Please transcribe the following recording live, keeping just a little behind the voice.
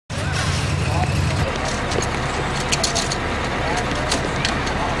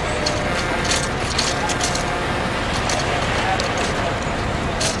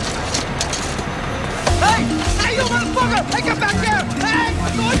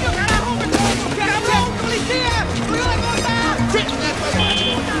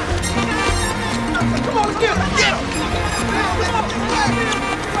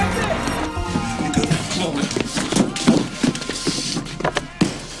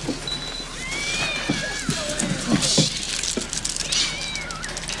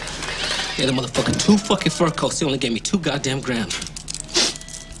Gave the motherfucker 2 fucking fur coats. He only gave me 2 goddamn grams.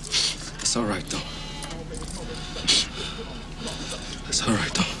 It's all right, though. It's all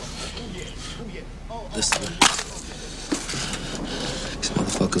right, though. Listen, man. These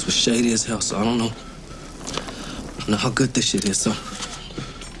motherfuckers were shady as hell, so I don't know how good this shit is, so I'm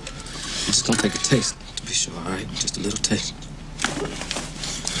just gonna take a taste to be sure, all right? Just a little taste.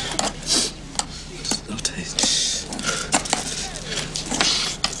 Just a little taste.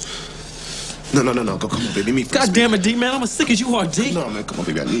 No. Go, come on, baby. Me first. God damn it, D, man. I'm as sick as you are, D. No, man. Come on,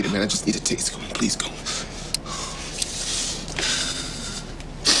 baby. I need it, man. I just need a taste. Come on, please, go.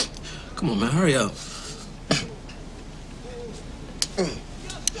 Come on, man. Hurry up.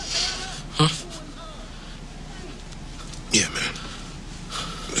 Huh? Yeah, man.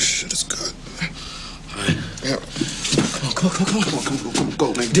 This shit is good. All right. Yeah. Come on,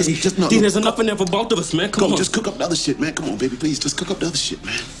 go, man. D, no, there's enough in there for both of us, man. Come on. Just cook up the other shit, man. Come on, baby, please. Just cook up the other shit,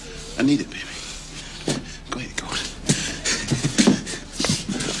 man. I need it, baby. Go ahead, go.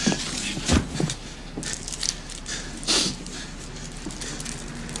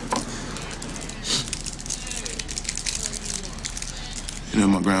 You know,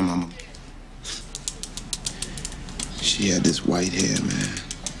 my grandmama, she had this white hair, man.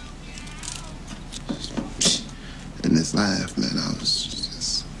 And this laugh, man, I was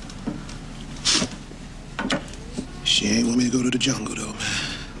just... She ain't want me to go to the jungle, though, man.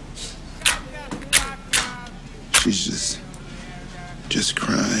 She's just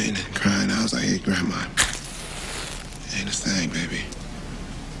crying and crying. I was like, hey, Grandma, ain't a thing, baby.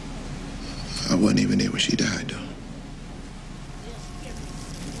 I wasn't even there when she died, though.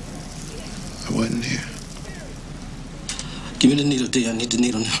 I wasn't there. Give me the needle, D. I need the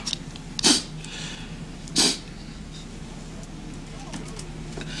needle now.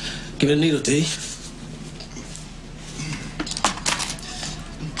 Give me the needle, D.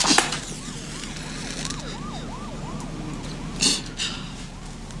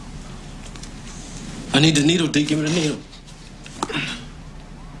 I need the needle, D. Give me the needle.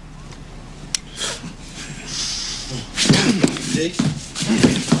 D.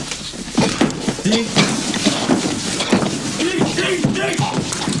 D. D.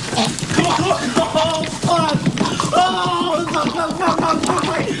 Come on.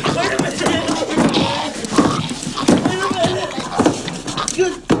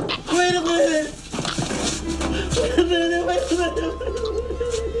 Wait a minute.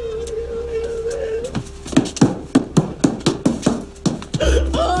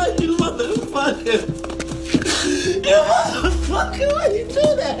 Oh, you motherfucker. Why you do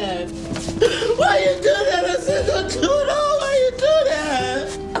that? Why you do that? I said don't do it all. Why you do that?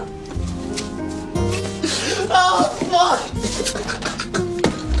 Oh, fuck.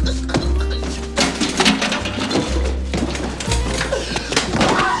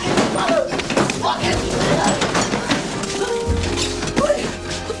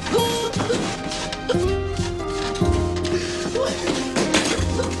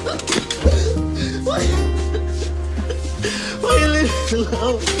 Why you leave me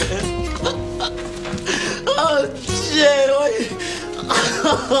alone, man? Oh, shit. Why you...